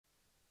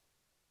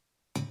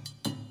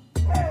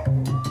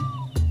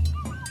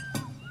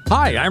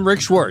Hi, I'm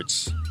Rick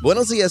Schwartz.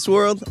 Buenos dias,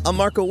 world. I'm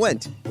Marco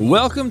Wendt.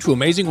 Welcome to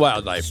Amazing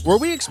Wildlife, where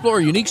we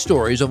explore unique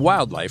stories of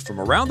wildlife from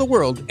around the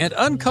world and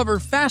uncover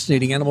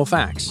fascinating animal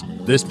facts.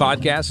 This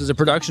podcast is a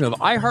production of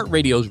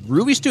iHeartRadio's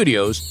Ruby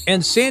Studios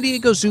and San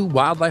Diego Zoo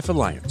Wildlife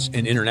Alliance,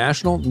 an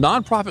international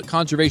nonprofit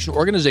conservation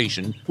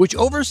organization which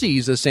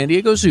oversees the San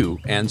Diego Zoo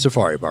and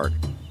Safari Park.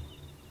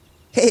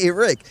 Hey,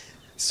 Rick.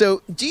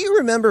 So, do you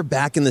remember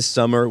back in the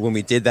summer when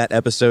we did that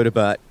episode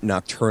about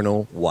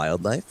nocturnal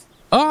wildlife?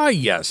 Ah,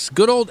 yes.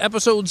 Good old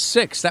episode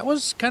 6. That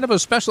was kind of a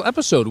special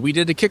episode we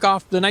did to kick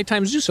off the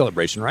nighttime zoo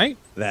celebration, right?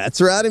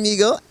 That's right,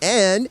 amigo.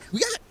 And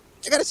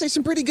I gotta say,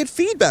 some pretty good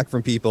feedback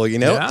from people, you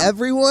know? Yeah.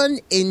 Everyone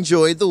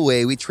enjoyed the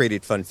way we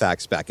traded fun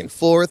facts back and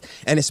forth,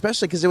 and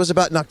especially because it was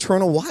about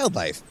nocturnal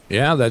wildlife.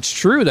 Yeah, that's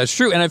true. That's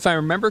true. And if I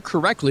remember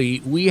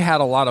correctly, we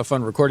had a lot of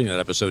fun recording that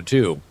episode,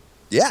 too.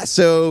 Yeah,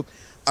 so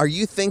are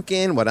you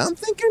thinking what I'm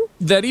thinking?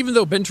 That even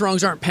though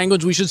binturongs aren't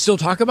penguins, we should still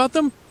talk about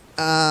them?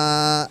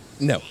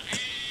 No.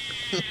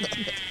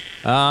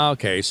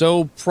 Okay,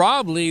 so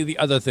probably the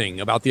other thing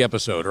about the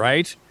episode,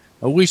 right?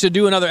 We should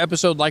do another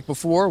episode like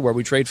before where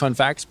we trade fun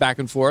facts back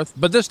and forth,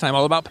 but this time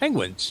all about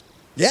penguins.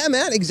 Yeah,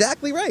 man,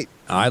 exactly right.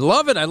 I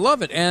love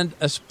it. And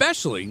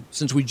especially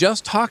since we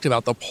just talked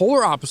about the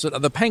polar opposite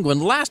of the penguin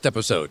last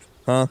episode.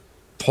 Huh?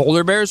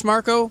 Polar bears,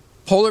 Marco?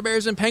 Polar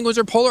bears and penguins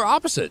are polar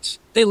opposites.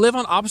 They live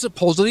on opposite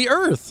poles of the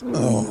Earth.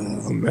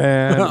 Oh,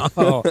 man.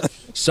 Oh,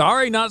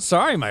 sorry, not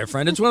sorry, my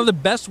friend. It's one of the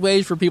best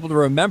ways for people to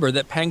remember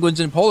that penguins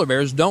and polar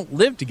bears don't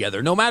live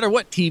together, no matter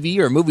what TV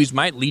or movies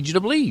might lead you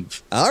to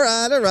believe. All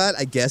right.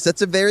 I guess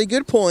that's a very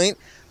good point.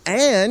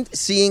 And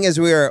seeing as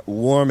we are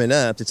warming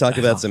up to talk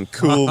about some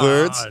cool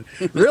birds.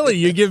 Really?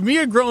 You give me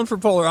a groan for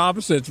polar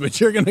opposites,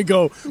 but you're going to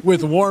go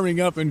with warming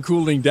up and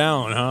cooling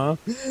down,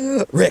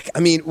 huh? Rick,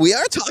 I mean, we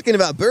are talking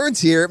about birds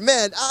here.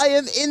 Man, I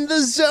am in the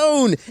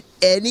zone.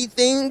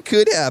 Anything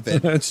could happen.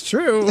 That's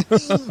true.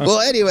 Well,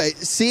 anyway,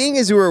 seeing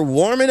as we were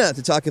warming up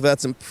to talk about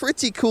some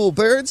pretty cool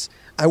birds,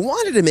 I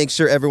wanted to make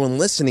sure everyone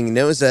listening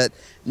knows that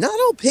not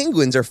all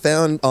penguins are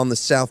found on the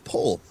South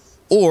Pole.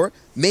 Or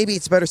maybe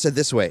it's better said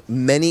this way.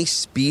 Many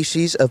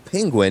species of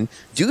penguin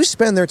do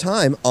spend their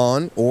time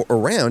on or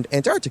around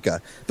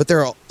Antarctica, but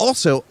there are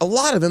also a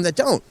lot of them that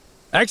don't.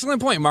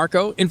 Excellent point,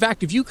 Marco. In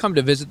fact, if you come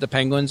to visit the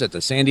penguins at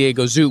the San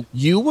Diego Zoo,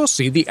 you will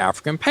see the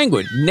African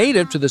penguin,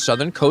 native to the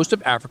southern coast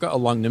of Africa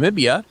along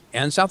Namibia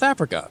and South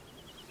Africa.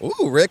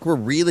 Ooh, Rick, we're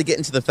really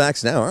getting to the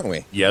facts now, aren't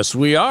we? Yes,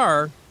 we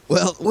are.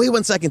 Well, wait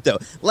 1 second, though.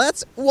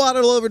 Let's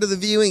waddle over to the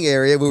viewing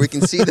area where we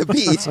can see the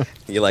beach.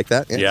 You like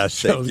that?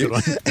 Yes. Thank you.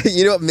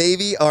 You know what?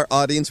 Maybe our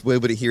audience will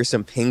be able to hear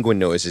some penguin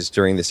noises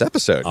during this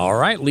episode. All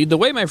right. Lead the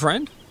way, my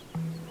friend.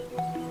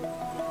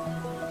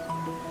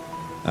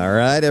 All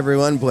right,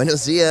 everyone.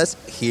 Buenos dias.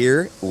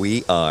 Here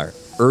we are.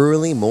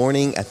 Early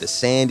morning at the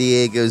San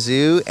Diego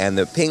Zoo, and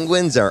the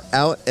penguins are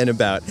out and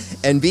about.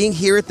 And being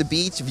here at the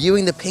beach,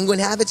 viewing the penguin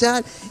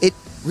habitat, it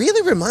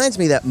really reminds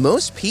me that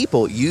most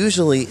people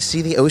usually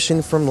see the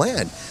ocean from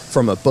land,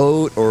 from a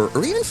boat or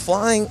even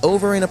flying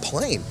over in a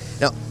plane.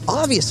 Now,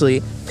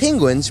 obviously,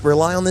 penguins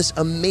rely on this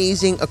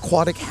amazing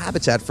aquatic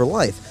habitat for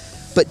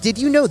life. But did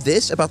you know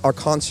this about our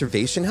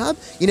conservation hub?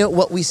 You know,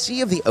 what we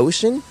see of the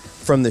ocean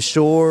from the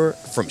shore,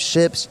 from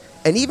ships,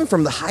 and even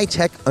from the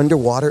high-tech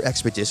underwater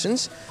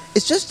expeditions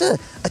is just a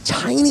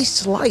tiny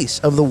slice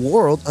of the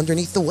world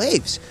underneath the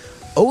waves.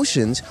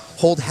 Oceans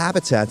hold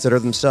habitats that are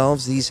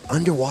themselves these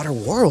underwater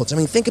worlds. I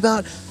mean, think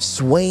about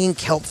swaying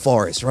kelp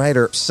forests, right?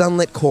 Or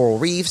sunlit coral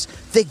reefs,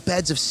 thick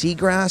beds of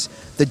seagrass,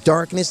 the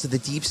darkness of the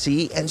deep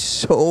sea, and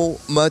so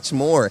much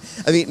more.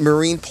 I mean,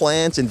 marine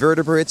plants,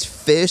 invertebrates,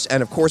 fish,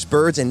 and of course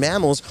birds and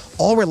mammals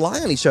all rely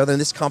on each other in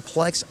this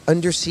complex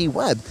undersea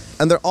web.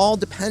 And they're all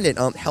dependent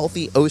on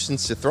healthy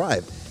oceans to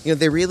thrive. You know,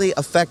 they really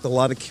affect a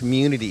lot of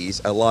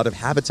communities, a lot of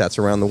habitats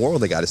around the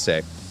world, I gotta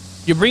say.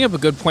 You bring up a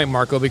good point,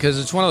 Marco, because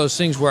it's one of those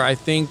things where I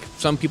think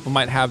some people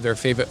might have their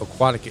favorite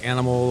aquatic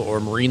animal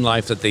or marine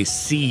life that they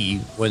see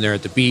when they're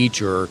at the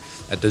beach or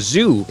at the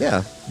zoo.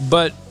 Yeah.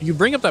 But you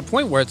bring up that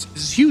point where it's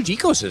this huge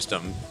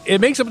ecosystem. It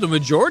makes up the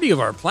majority of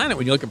our planet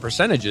when you look at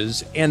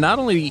percentages. And not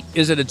only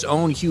is it its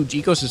own huge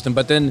ecosystem,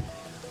 but then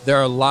there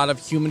are a lot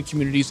of human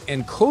communities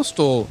and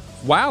coastal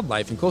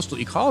wildlife and coastal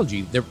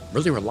ecology that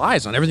really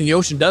relies on everything the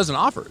ocean does and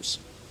offers.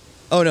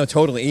 Oh, no,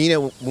 totally. And, you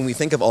know, when we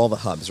think of all the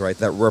hubs, right,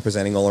 that we're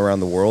representing all around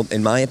the world,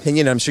 in my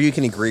opinion, I'm sure you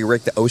can agree,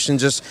 Rick, the ocean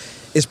just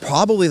is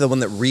probably the one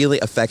that really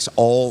affects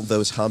all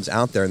those hubs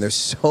out there. And there's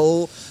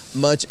so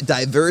much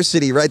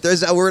diversity, right? There's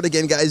that word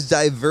again, guys,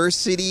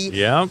 diversity.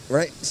 Yeah.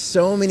 Right?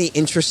 So many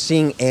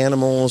interesting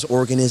animals,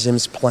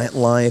 organisms, plant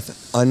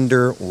life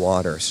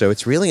underwater. So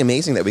it's really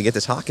amazing that we get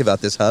to talk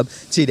about this hub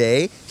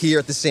today here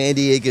at the San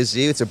Diego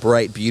Zoo. It's a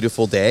bright,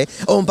 beautiful day.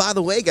 Oh, and by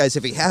the way, guys,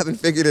 if you haven't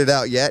figured it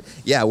out yet,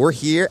 yeah, we're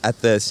here at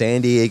the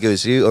San Diego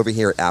Zoo over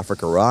here at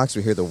Africa Rocks.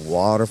 We hear the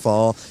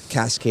waterfall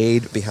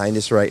cascade behind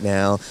us right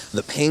now.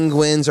 The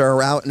penguins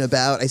are out and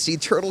about. I see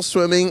turtles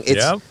swimming.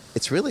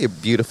 It's really a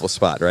beautiful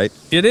spot, right?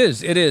 It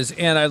is. It is.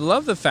 And I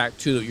love the fact,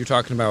 too, that you're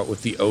talking about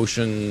with the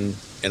ocean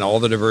and all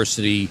the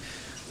diversity.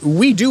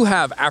 We do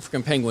have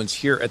African penguins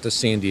here at the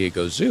San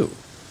Diego Zoo.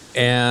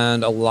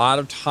 And a lot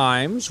of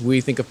times we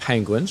think of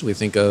penguins, we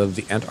think of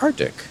the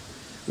Antarctic.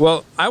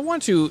 Well, I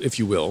want to, if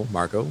you will,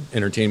 Marco,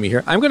 entertain me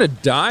here. I'm going to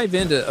dive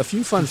into a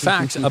few fun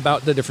facts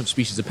about the different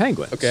species of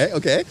penguins.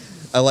 Okay.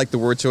 I like the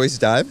word choice,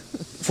 dive.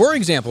 For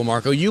example,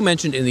 Marco, you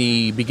mentioned in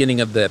the beginning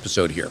of the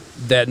episode here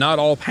that not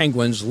all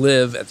penguins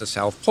live at the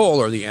South Pole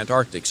or the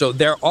Antarctic. So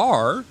there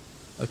are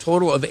a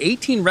total of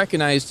 18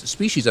 recognized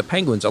species of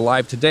penguins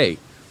alive today.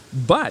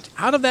 But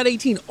out of that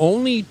 18,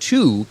 only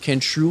 2 can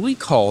truly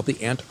call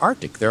the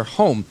Antarctic their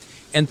home.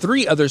 And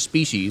 3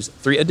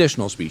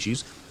 additional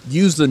species,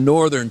 use the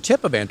northern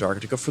tip of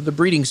Antarctica for the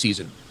breeding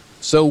season.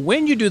 So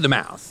when you do the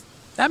math,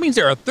 that means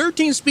there are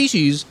 13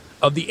 species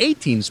of the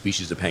 18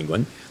 species of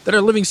penguin that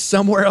are living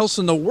somewhere else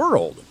in the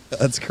world.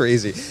 That's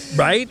crazy.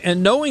 Right?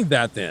 And knowing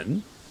that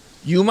then,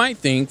 you might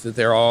think that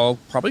they're all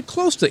probably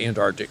close to the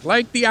Antarctic,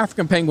 like the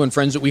African penguin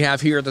friends that we have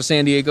here at the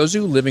San Diego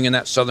Zoo living in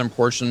that southern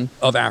portion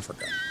of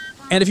Africa.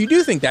 And if you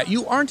do think that,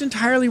 you aren't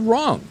entirely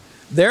wrong.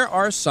 There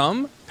are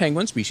some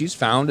penguin species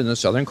found in the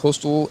southern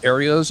coastal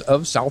areas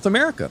of South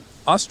America,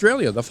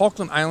 Australia, the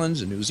Falkland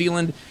Islands, and New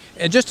Zealand,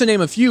 and just to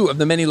name a few of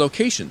the many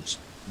locations.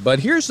 But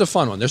here's the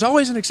fun one. There's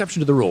always an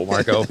exception to the rule,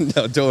 Marco.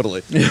 No,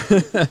 totally.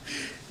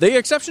 The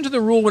exception to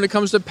the rule when it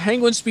comes to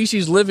penguin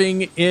species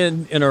living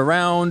in and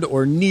around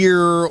or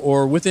near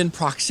or within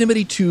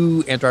proximity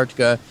to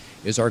Antarctica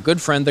is our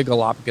good friend, the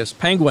Galapagos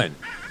penguin.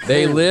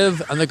 They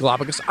live on the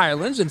Galapagos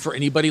Islands, and for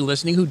anybody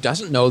listening who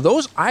doesn't know,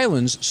 those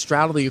islands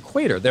straddle the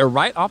equator. They're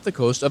right off the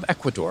coast of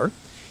Ecuador,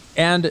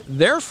 and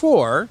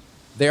therefore,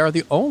 they are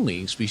the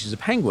only species of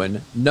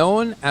penguin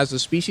known as the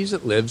species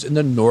that lives in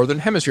the northern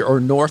hemisphere, or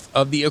north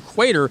of the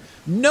equator,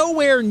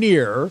 nowhere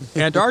near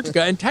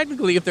Antarctica, and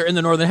technically, if they're in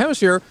the northern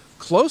hemisphere,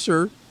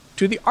 closer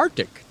to the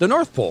Arctic, the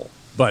North Pole.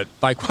 But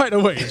by quite a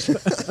ways.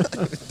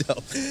 No,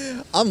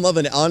 I'm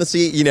loving it.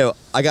 Honestly,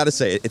 I got to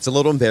say, it's a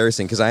little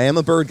embarrassing because I am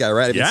a bird guy,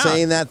 right? I've been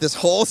saying that this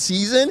whole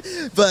season,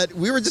 but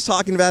we were just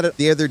talking about it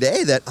the other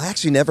day that I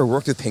actually never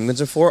worked with penguins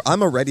before.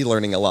 I'm already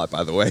learning a lot,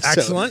 by the way.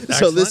 Excellent.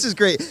 So this is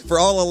great. For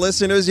all the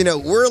listeners,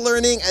 we're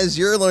learning as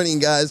you're learning,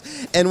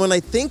 guys. And when I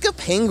think of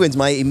penguins,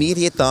 my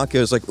immediate thought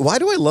goes like, why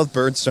do I love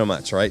birds so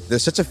much, right? They're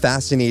such a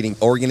fascinating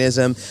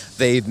organism.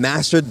 They've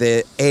mastered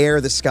the air,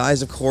 the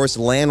skies, of course,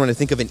 land when I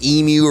think of an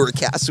emu or a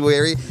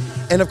cassowary.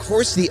 And of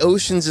course, the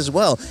oceans as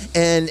well.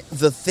 And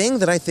the thing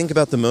that I think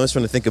about the most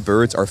when I think of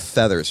birds are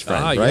feathers,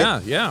 friend,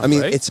 right? Yeah. I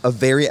mean, it's a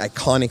very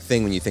iconic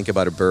thing when you think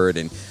about a bird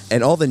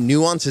and all the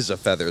nuances of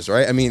feathers,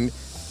 right? I mean,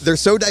 they're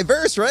so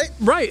diverse, right?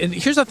 Right. And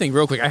here's the thing,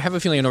 real quick. I have a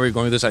feeling I know where you're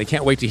going with this. I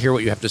can't wait to hear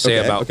what you have to say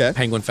about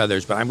penguin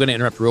feathers. But I'm going to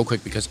interrupt real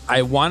quick because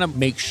I want to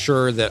make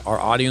sure that our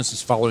audience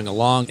is following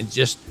along and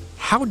just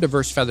how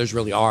diverse feathers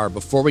really are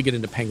before we get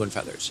into penguin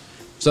feathers.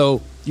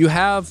 So you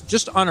have,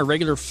 just on a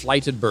regular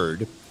flighted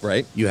bird,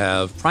 right? You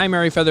have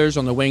primary feathers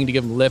on the wing to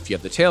give them lift. You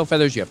have the tail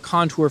feathers. You have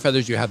contour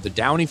feathers. You have the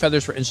downy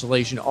feathers for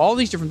insulation, all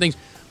these different things.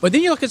 But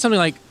then you look at something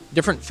like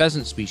different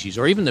pheasant species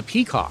or even the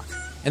peacock,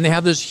 and they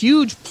have this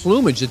huge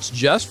plumage that's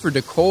just for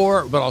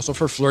decor, but also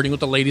for flirting with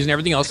the ladies and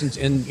everything else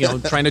and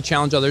trying to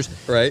challenge others.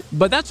 Right.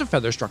 But that's a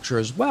feather structure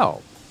as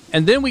well.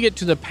 And then we get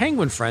to the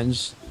penguin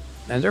friends,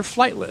 and they're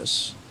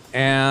flightless.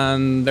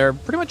 And they're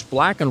pretty much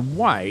black and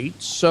white.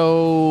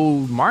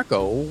 So,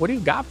 Marco, what do you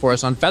got for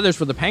us on feathers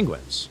for the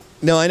penguins?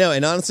 No, I know.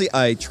 And honestly,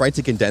 I tried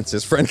to condense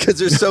this, friend, because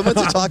there's so much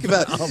to talk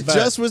about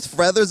just with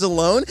feathers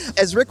alone.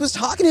 As Rick was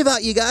talking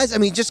about, you guys, I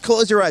mean, just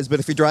close your eyes. But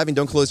if you're driving,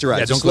 don't close your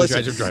eyes. Yeah, don't close your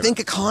eyes if you're driving. Think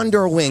a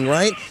condor wing,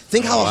 right?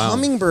 Think how a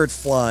hummingbird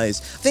flies.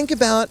 Think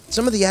about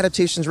some of the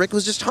adaptations Rick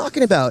was just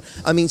talking about.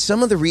 I mean,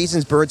 some of the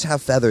reasons birds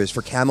have feathers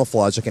for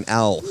camouflage like an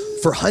owl,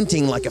 for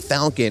hunting like a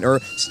falcon, or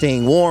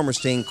staying warm or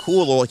staying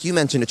cool, or like you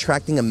mentioned,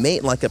 attracting a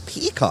mate like a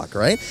peacock,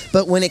 right?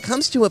 But when it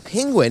comes to a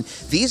penguin,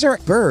 these are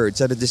birds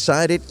that have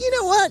decided, you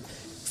know what?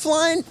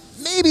 Flying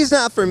maybe is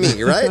not for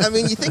me, right? I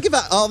mean, you think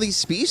about all these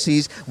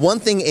species, one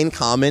thing in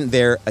common,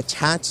 they're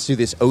attached to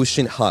this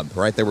ocean hub,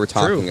 right, that we're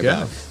talking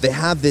about. Yeah. They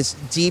have this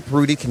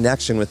deep-rooted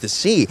connection with the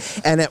sea.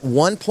 And at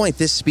one point,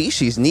 this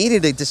species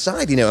needed to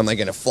decide, am I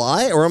going to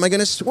fly or am I going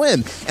to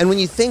swim? And when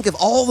you think of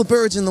all the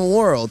birds in the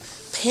world,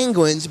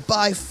 penguins,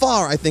 by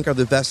far, I think, are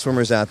the best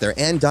swimmers out there,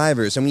 and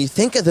divers. And when you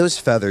think of those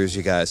feathers,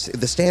 you guys,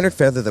 the standard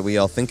feather that we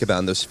all think about,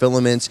 and those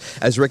filaments,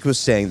 as Rick was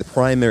saying, the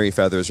primary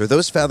feathers, or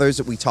those feathers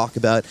that we talk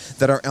about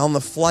that are on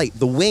the flight,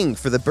 the wing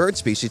for the bird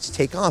species to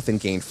take off and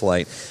gain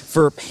flight.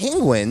 For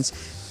penguins,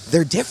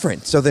 they're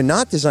different. So they're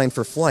not designed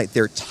for flight.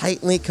 They're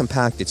tightly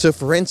compacted. So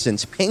for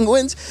instance,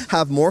 penguins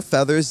have more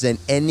feathers than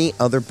any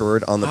other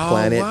bird on the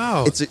planet.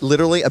 Wow. It's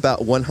literally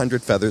about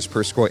 100 feathers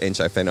per square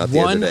inch, I found out the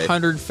other day.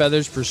 100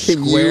 feathers per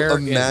Can square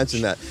you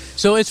imagine inch. that?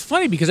 So it's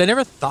funny because I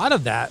never thought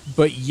of that.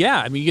 But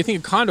yeah, I mean, you think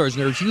of condors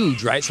and they're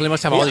huge, right? So they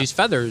must have all these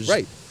feathers.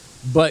 Right.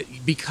 But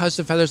because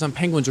the feathers on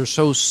penguins are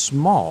so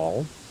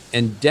small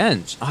and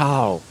dense,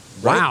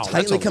 Wow,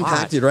 tightly that's a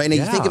compacted, lot. right? And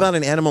you think about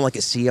an animal like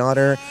a sea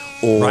otter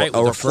or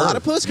a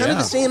platypus, kind of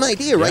the same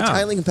idea, right?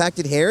 Tightly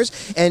compacted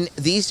hairs, and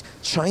these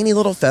shiny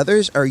little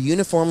feathers are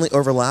uniformly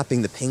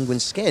overlapping the penguin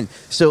skin.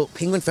 So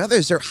penguin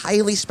feathers, they're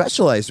highly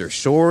specialized. They're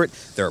short,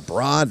 they're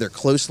broad, they're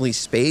closely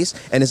spaced,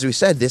 and as we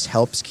said, this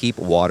helps keep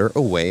water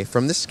away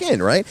from the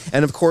skin, right?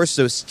 And of course,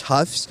 those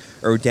tufts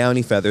or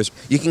downy feathers,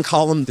 you can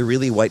call them the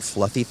really white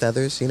fluffy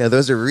feathers. You know,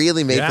 those are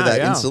really made for that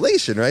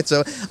insulation, right?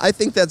 So I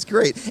think that's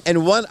great.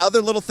 And one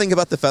other little thing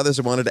about the feathers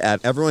I wanted to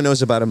add, everyone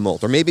knows about a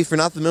molt, or maybe if you're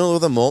not familiar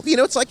with a molt, you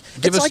know, it's like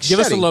give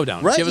us a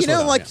lowdown, right? You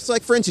know, like it's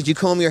like, for instance, you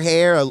comb your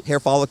hair, a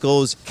hair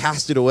follicle is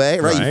casted away,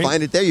 right? You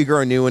find it there, you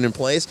grow a new one in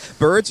place.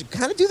 Birds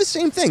kind of do the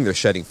same thing. They're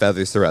shedding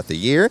feathers throughout the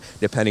year,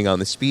 depending on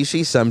the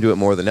species. Some do it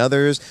more than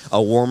others.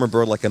 A warmer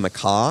bird like a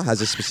macaw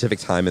has a specific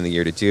time in the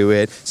year to do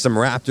it. Some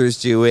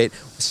raptors do it,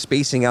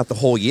 spacing out the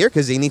whole year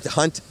because they need to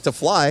hunt to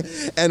fly.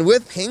 And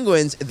with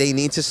penguins, they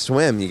need to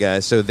swim, you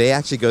guys. So they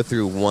actually go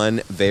through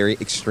one very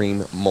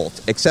extreme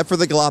molt, except for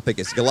the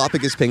Galapagos.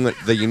 Galapagos penguin,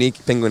 the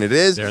unique penguin it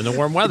is. They're in the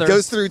warm weather. It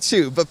goes through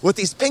too. But what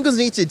these penguins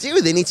need to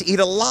do, they need to eat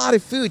a lot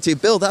of food to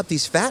build up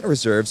these fat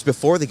reserves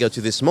before they go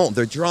to this molt.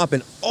 They're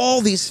dropping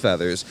all these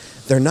feathers.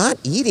 They're not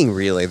eating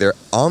really. They're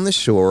on the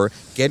shore,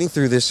 getting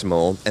through this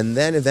mold, and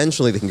then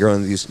eventually they can grow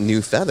into these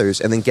new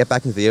feathers and then get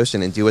back into the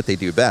ocean and do what they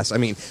do best. I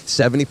mean,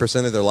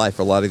 70% of their life,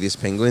 a lot of these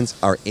penguins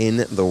are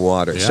in the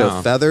water. Yeah.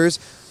 So feathers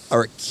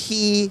are a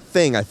key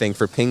thing, I think,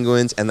 for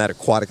penguins and that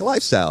aquatic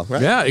lifestyle,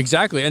 right? Yeah,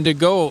 exactly. And to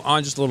go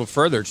on just a little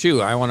further,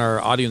 too, I want our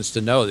audience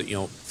to know that, you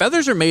know,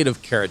 feathers are made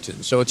of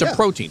keratin, so it's a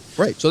protein.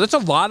 Right. So that's a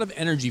lot of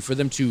energy for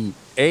them to,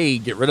 A,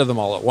 get rid of them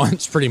all at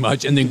once, pretty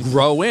much, and then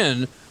grow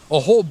in a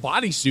whole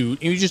bodysuit.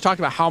 And you just talked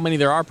about how many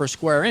there are per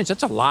square inch.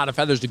 That's a lot of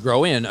feathers to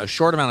grow in a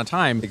short amount of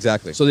time.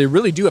 Exactly. So they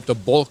really do have to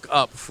bulk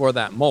up for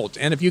that molt.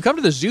 And if you come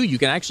to the zoo, you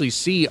can actually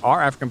see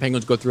our African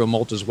penguins go through a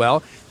molt as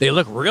well. They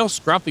look real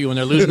scruffy when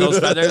they're losing those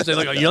feathers. They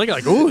look, you're looking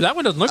like, ooh, that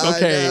one doesn't look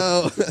okay.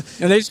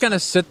 And they just kind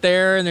of sit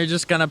there and they're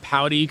just kind of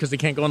pouty because they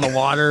can't go in the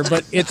water.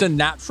 But it's a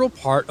natural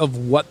part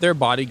of what their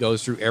body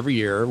goes through every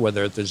year,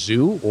 whether at the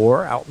zoo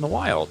or out in the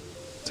wild.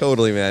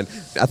 Totally, man.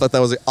 I thought that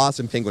was an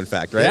awesome penguin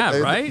fact, right? Yeah,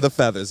 right? The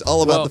feathers.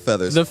 All about the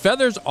feathers. The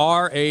feathers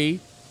are a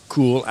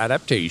cool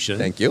adaptation.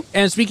 Thank you.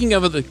 And speaking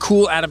of the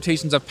cool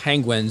adaptations of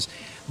penguins,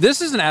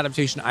 this is an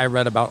adaptation I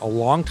read about a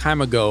long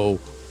time ago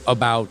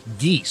about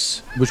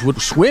geese, which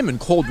would swim in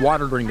cold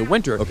water during the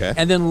winter. Okay.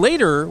 And then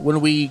later,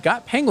 when we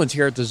got penguins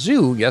here at the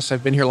zoo, yes,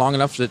 I've been here long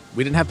enough that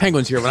we didn't have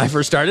penguins here when I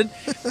first started,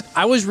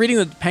 I was reading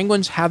that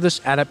penguins have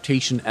this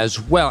adaptation as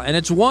well. And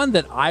it's one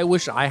that I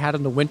wish I had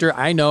in the winter.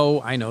 I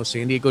know,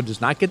 San Diego does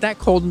not get that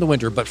cold in the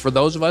winter, but for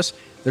those of us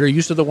that are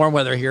used to the warm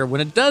weather here, when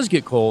it does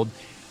get cold,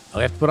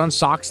 we have to put on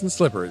socks and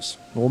slippers.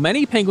 Well,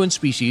 many penguin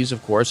species,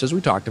 of course, as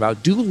we talked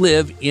about, do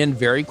live in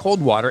very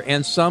cold water,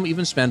 and some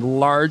even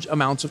spend large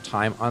amounts of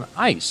time on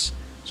ice.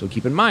 So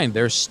keep in mind,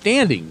 they're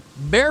standing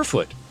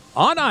barefoot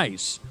on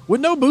ice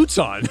with no boots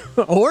on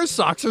or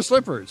socks or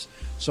slippers.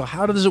 So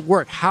how does it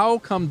work? How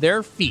come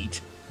their feet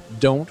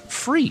don't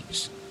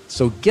freeze?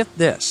 So get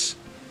this.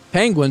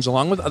 Penguins,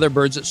 along with other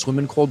birds that swim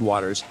in cold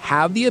waters,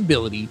 have the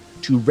ability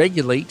to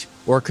regulate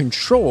or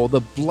control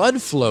the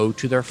blood flow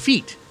to their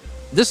feet.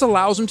 This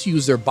allows them to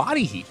use their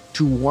body heat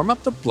to warm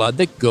up the blood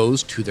that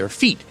goes to their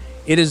feet.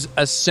 It is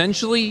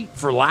essentially,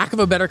 for lack of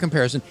a better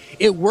comparison,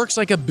 it works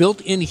like a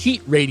built-in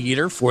heat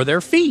radiator for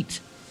their feet.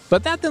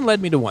 But that then led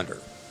me to wonder,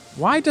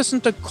 why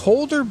doesn't the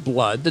colder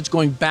blood that's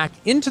going back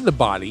into the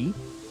body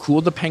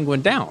cool the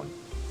penguin down?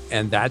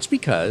 And that's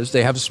because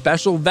they have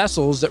special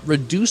vessels that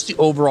reduce the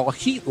overall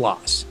heat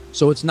loss.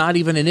 So it's not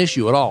even an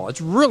issue at all.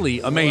 It's really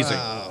amazing.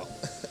 Wow.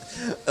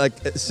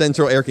 Like a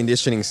central air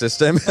conditioning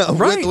system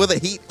right. with a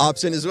heat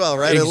option as well,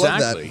 right? Exactly, I love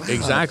that. Wow.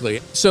 Exactly.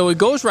 So it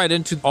goes right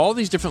into all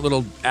these different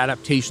little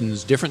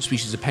adaptations different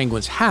species of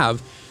penguins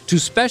have to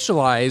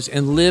specialize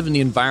and live in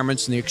the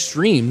environments and the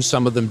extremes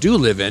some of them do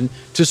live in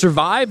to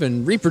survive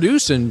and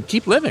reproduce and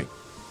keep living.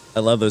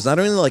 I love those. Not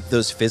only like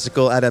those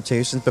physical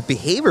adaptations, but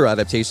behavior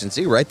adaptations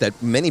too, right?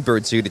 That many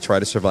birds do to try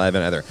to survive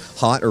in either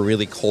hot or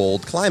really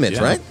cold climates,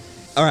 right?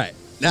 All right.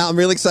 Now, I'm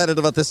really excited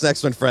about this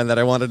next one, friend, that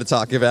I wanted to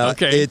talk about.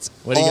 Okay. It's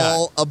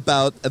all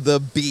about the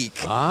beak.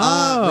 Oh,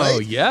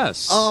 right?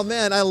 yes. Oh,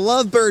 man, I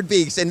love bird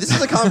beaks. And this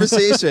is a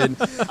conversation.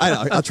 I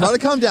know, I'll try to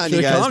calm down,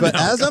 you guys. But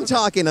as I'm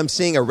talking, I'm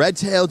seeing a red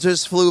tail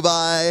just flew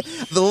by.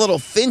 The little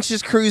finch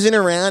is cruising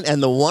around.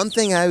 And the one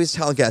thing I always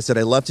tell guests that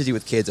I love to do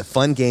with kids, a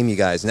fun game, you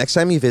guys, next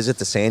time you visit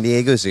the San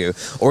Diego Zoo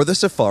or the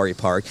safari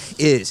park,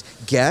 is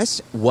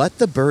guess what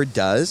the bird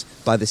does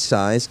by the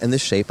size and the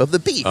shape of the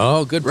beak.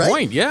 Oh, good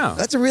point. Yeah.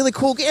 That's a really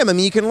cool game. I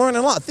mean, you can learn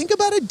a lot. Think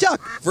about a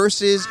duck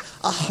versus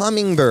a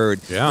hummingbird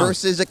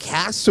versus a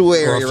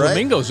cassowary, or a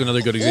flamingo's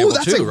another good example,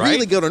 that's too, a right?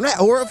 really good one, right?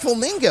 Or a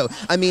flamingo.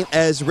 I mean,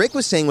 as Rick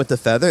was saying with the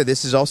feather,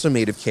 this is also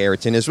made of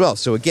keratin as well.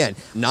 So again,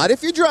 not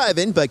if you're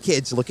driving, but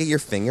kids, look at your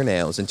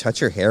fingernails and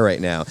touch your hair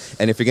right now.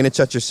 And if you're going to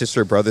touch your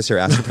sister or brother's hair,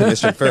 ask for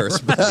permission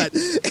first. But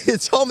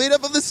it's all made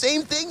up of the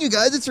same thing, you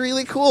guys. It's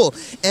really cool.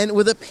 And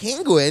with a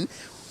penguin,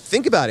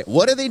 think about it.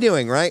 What are they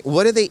doing, right?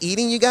 What are they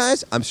eating, you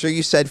guys? I'm sure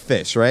you said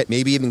fish, right?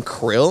 Maybe even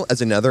krill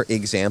as another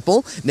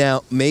example.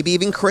 Now, maybe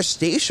even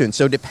crustaceans.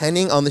 So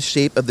depending on the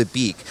shape of the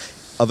beak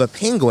of a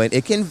penguin,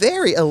 it can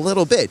vary a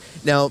little bit.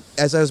 Now,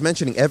 as I was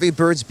mentioning, every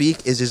bird's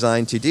beak is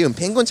designed to do, and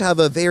penguins have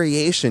a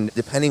variation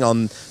depending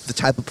on the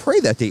type of prey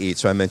that they eat.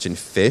 So I mentioned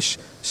fish,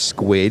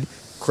 squid,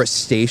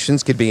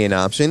 crustaceans could be an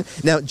option.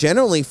 Now,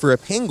 generally for a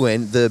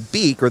penguin, the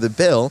beak or the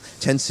bill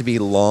tends to be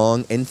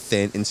long and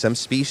thin in some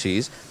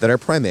species that are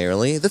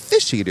primarily the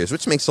fish eaters,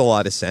 which makes a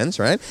lot of sense,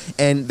 right?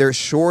 And they're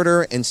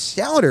shorter and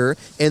stouter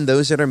in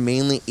those that are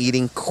mainly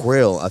eating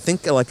krill. I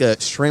think like a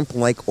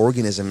shrimp-like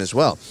organism as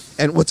well.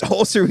 And what's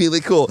also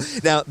really cool,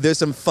 now there's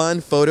some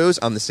fun photos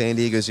on the San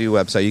Diego Zoo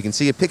website. You can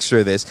see a picture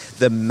of this.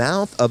 The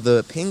mouth of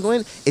the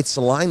penguin, it's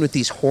lined with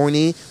these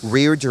horny,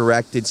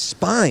 rear-directed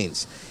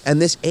spines. And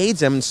this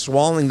aids them in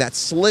swallowing that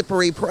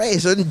slippery prey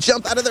so it doesn't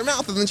jump out of their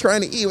mouth and then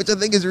trying to eat, which I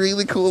think is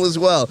really cool as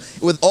well.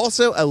 With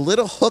also a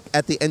little hook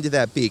at the end of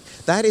that beak.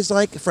 That is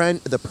like, friend,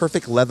 the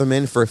perfect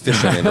Leatherman for a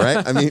fisherman,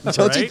 right? I mean,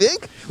 don't you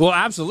think? Well,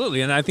 absolutely.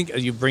 And I think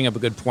you bring up a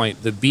good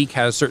point. The beak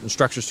has certain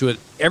structures to it.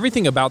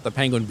 Everything about the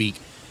penguin beak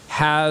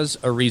has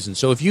a reason.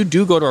 So if you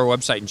do go to our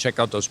website and check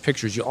out those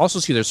pictures, you'll also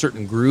see there's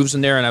certain grooves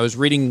in there. And I was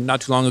reading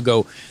not too long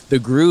ago, the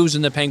grooves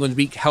in the penguin's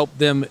beak help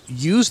them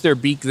use their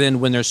beak then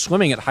when they're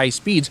swimming at high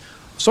speeds,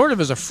 sort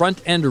of as a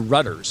front-end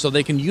rudder. So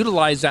they can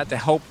utilize that to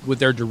help with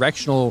their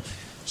directional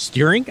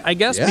steering, I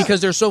guess,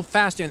 because they're so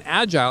fast and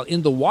agile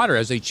in the water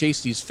as they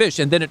chase these fish.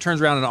 And then it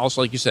turns around and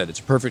also, like you said, it's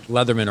a perfect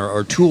Leatherman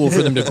or tool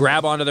for them to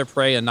grab onto their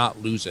prey and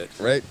not lose it.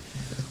 Right.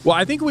 Well,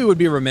 I think we would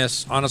be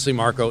remiss, honestly,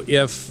 Marco,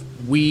 if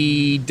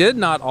we did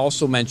not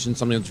also mention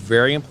something that's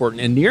very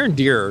important and near and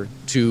dear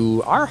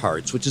to our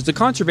hearts, which is the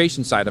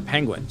conservation side of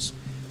penguins.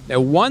 Now,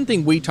 one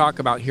thing we talk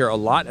about here a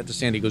lot at the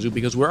San Diego Zoo,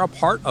 because we're a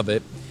part of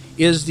it,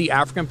 is the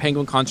African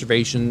penguin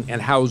conservation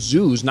and how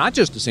zoos, not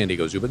just the San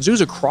Diego Zoo, but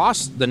zoos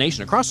across the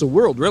nation, across the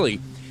world really,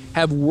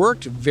 have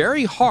worked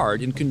very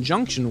hard in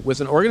conjunction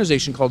with an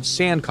organization called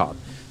SANCCOB.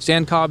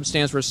 SANCCOB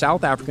stands for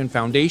South African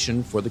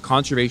Foundation for the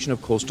Conservation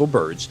of Coastal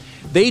Birds.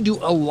 They do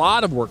a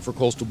lot of work for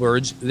coastal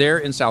birds there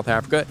in South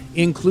Africa,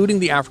 including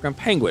the African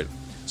penguin.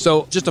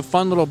 So just a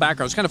fun little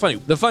background. It's kind of funny.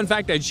 The fun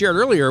fact I shared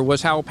earlier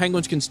was how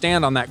penguins can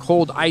stand on that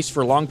cold ice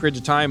for long periods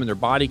of time and their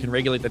body can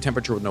regulate the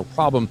temperature with no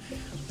problem.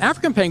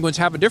 African penguins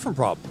have a different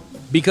problem.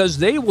 Because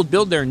they will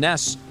build their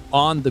nests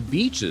on the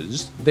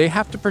beaches, they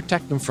have to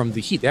protect them from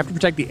the heat. They have to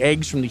protect the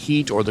eggs from the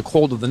heat or the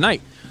cold of the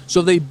night.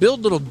 So they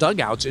build little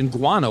dugouts in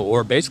guano,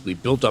 or basically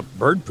built up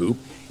bird poop,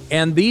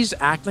 and these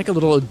act like a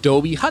little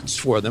adobe huts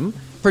for them,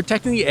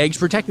 protecting the eggs,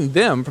 protecting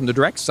them from the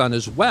direct sun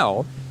as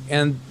well,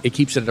 and it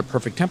keeps it at a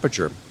perfect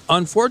temperature.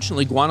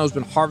 Unfortunately, guano has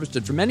been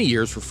harvested for many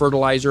years for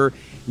fertilizer,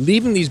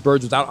 leaving these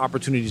birds without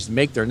opportunities to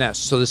make their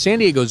nests. So the San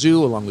Diego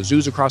Zoo, along with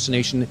zoos across the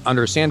nation,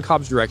 under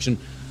SANCCOB's direction,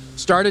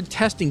 started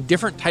testing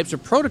different types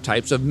of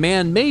prototypes of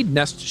man-made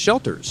nest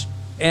shelters.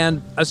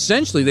 And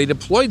essentially, they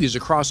deployed these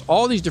across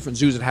all these different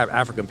zoos that have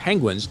African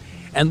penguins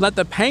and let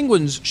the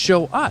penguins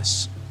show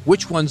us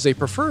which ones they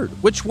preferred,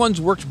 which ones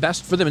worked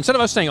best for them. Instead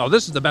of us saying, oh,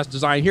 this is the best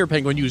design here,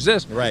 penguin, use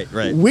this. Right.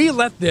 We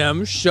let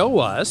them show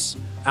us,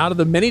 out of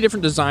the many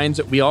different designs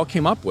that we all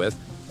came up with,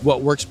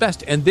 what works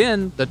best. And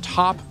then the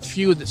top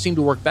few that seemed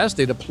to work best,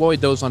 they deployed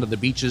those onto the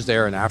beaches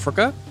there in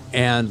Africa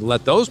and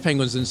let those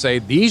penguins then say,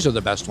 these are the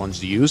best ones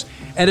to use.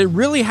 And it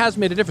really has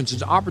made a difference.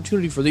 It's an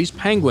opportunity for these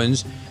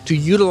penguins to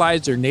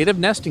utilize their native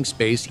nesting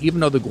space, even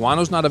though the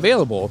guano's not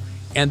available,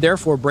 and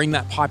therefore bring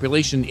that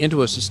population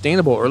into a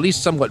sustainable or at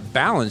least somewhat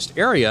balanced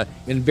area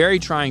in very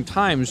trying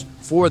times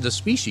for the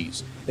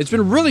species. It's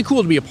been really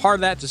cool to be a part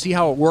of that, to see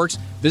how it works.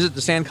 Visit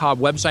the SANCCOB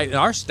website, and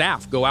our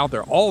staff go out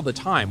there all the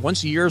time,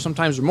 once a year,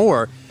 sometimes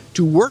more,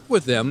 to work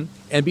with them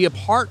and be a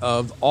part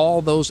of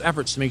all those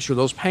efforts to make sure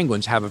those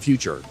penguins have a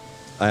future.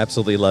 I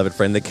absolutely love it,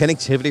 friend. The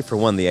connectivity, for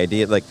one, the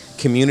idea, like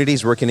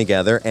communities working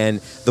together,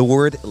 and the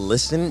word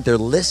listen, they're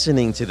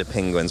listening to the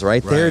penguins,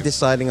 right? They're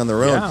deciding on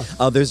their own.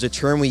 Yeah. There's a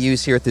term we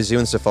use here at the zoo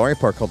and safari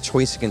park called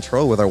choice and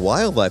control with our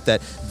wildlife,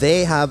 that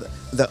they have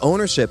the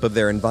ownership of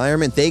their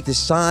environment. They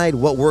decide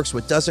what works,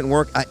 what doesn't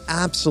work. I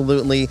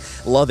absolutely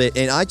love it.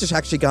 And I just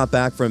actually got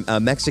back from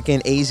Mexican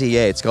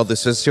AZA. It's called the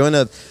Asociación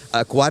of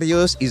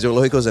Acuarios y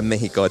Zoológicos de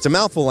México. It's a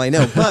mouthful, I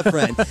know. But,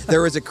 friend,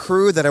 there was a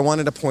crew that I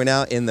wanted to point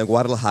out in the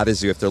Guadalajara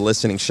Zoo, if they're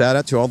listening. Shout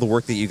out to all the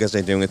work that you guys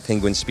are doing with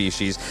penguin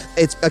species.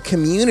 It's a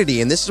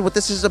community, and this is what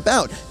this is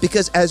about.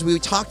 Because as we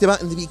talked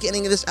about in the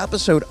beginning of this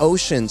episode,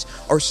 oceans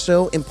are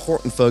so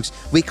important, folks.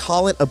 We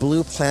call it a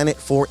blue planet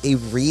for a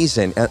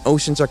reason, and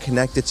oceans are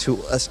connected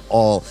to us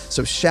all.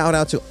 So shout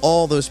out to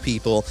all those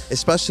people,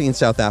 especially in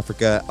South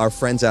Africa, our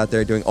friends out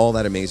there doing all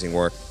that amazing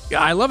work. Yeah,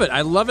 I love it.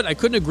 I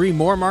couldn't agree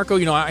more, Marco.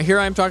 You know, here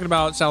I am talking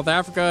about South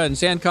Africa and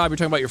SANCCOB. You're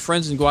talking about your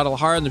friends in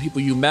Guadalajara and the people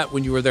you met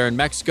when you were there in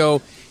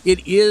Mexico.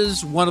 It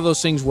is one of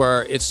those things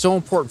where it's so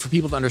important for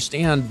people to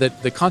understand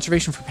that the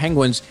conservation for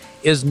penguins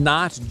is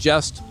not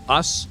just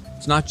us.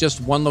 It's not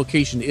just one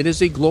location. It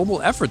is a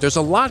global effort. There's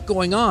a lot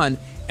going on,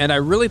 and I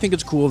really think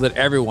it's cool that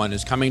everyone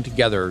is coming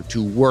together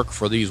to work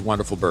for these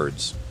wonderful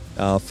birds.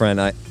 Oh, friend,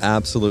 I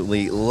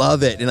absolutely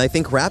love it. And I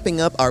think wrapping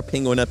up our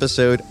penguin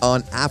episode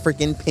on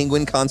African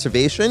penguin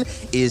conservation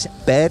is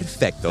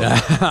perfecto.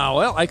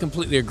 Well, I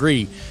completely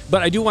agree.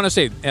 But I do want to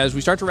say, as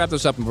we start to wrap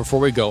this up and before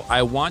we go,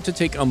 I want to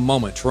take a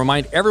moment to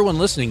remind everyone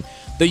listening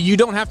that you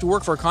don't have to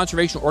work for a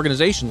conservation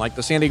organization like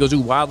the San Diego Zoo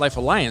Wildlife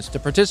Alliance to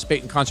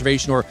participate in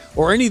conservation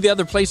or any of the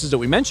other places that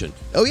we mentioned.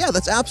 Oh, yeah,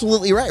 that's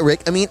absolutely right,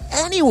 Rick. I mean,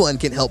 anyone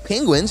can help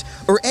penguins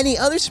or any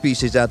other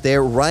species out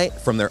there right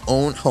from their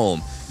own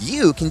home.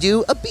 You can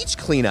do a beach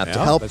cleanup to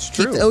help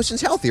keep the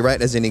oceans healthy,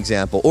 right, as an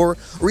example. Or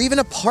even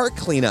a park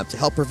cleanup to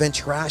help prevent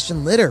trash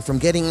and litter from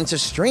getting into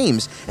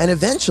streams and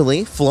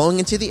eventually flowing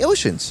into the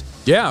oceans.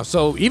 Yeah,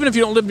 so even if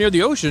you don't live near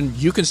the ocean,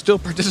 you can still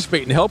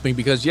participate in helping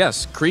because,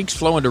 yes, creeks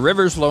flow into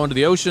rivers, flow into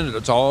the ocean, and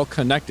it's all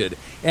connected.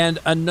 And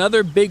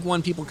another big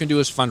one people can do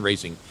is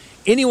fundraising.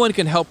 Anyone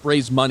can help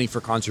raise money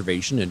for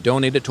conservation and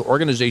donate it to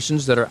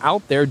organizations that are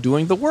out there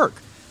doing the work.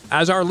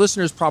 As our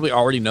listeners probably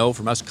already know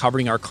from us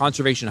covering our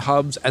conservation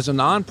hubs, as a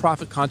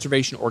nonprofit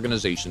conservation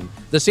organization,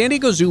 the San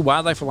Diego Zoo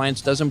Wildlife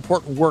Alliance does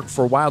important work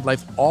for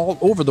wildlife all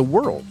over the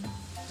world.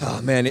 Oh,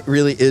 man, it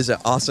really is an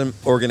awesome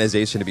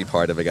organization to be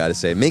part of, I gotta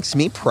say. It makes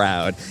me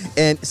proud.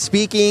 And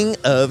speaking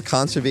of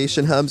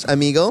conservation hubs,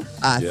 amigo,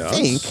 I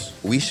think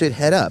we should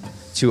head up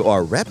to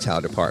our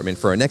reptile department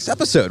for our next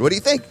episode. What do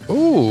you think?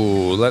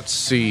 Ooh, let's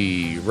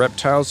see.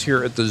 Reptiles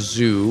here at the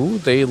zoo,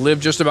 they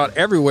live just about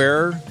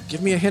everywhere.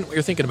 Give me a hint what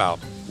you're thinking about.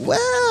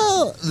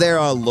 Well, there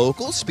are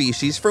local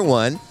species for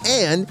one,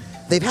 and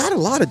they've had a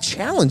lot of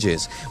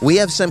challenges. We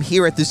have some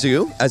here at the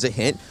zoo as a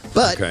hint,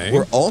 but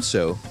we're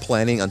also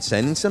planning on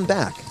sending some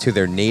back to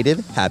their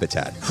native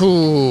habitat.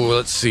 Ooh,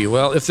 let's see.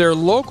 Well, if they're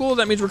local,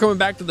 that means we're coming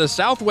back to the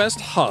Southwest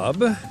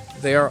Hub.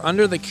 They are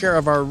under the care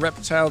of our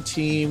reptile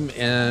team,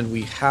 and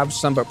we have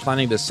some, but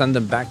planning to send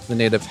them back to the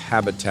native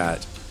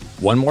habitat.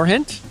 One more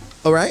hint?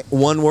 All right,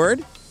 one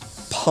word.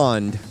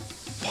 Pond.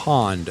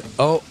 Pond.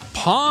 Oh,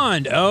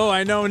 pond. Oh,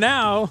 I know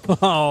now.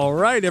 All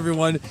right,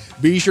 everyone.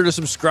 Be sure to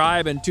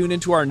subscribe and tune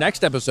into our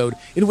next episode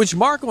in which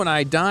Marco and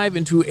I dive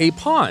into a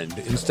pond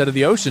instead of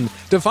the ocean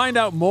to find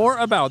out more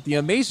about the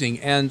amazing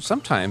and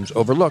sometimes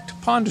overlooked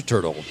pond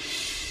turtle.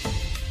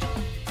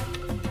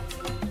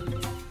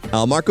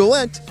 I'm Marco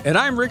Wendt. And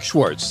I'm Rick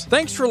Schwartz.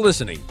 Thanks for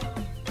listening.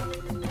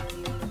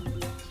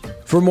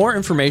 For more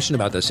information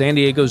about the San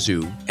Diego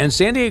Zoo and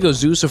San Diego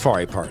Zoo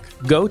Safari Park,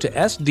 go to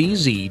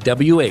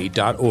sdzwa.org.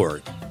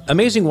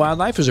 Amazing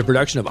Wildlife is a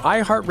production of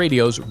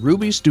iHeartRadio's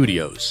Ruby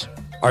Studios.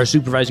 Our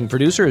supervising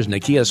producer is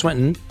Nakia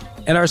Swinton,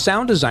 and our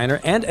sound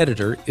designer and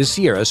editor is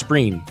Sierra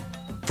Spreen.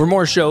 For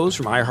more shows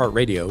from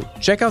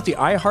iHeartRadio, check out the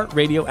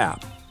iHeartRadio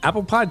app,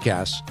 Apple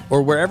Podcasts,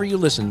 or wherever you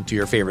listen to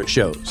your favorite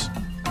shows.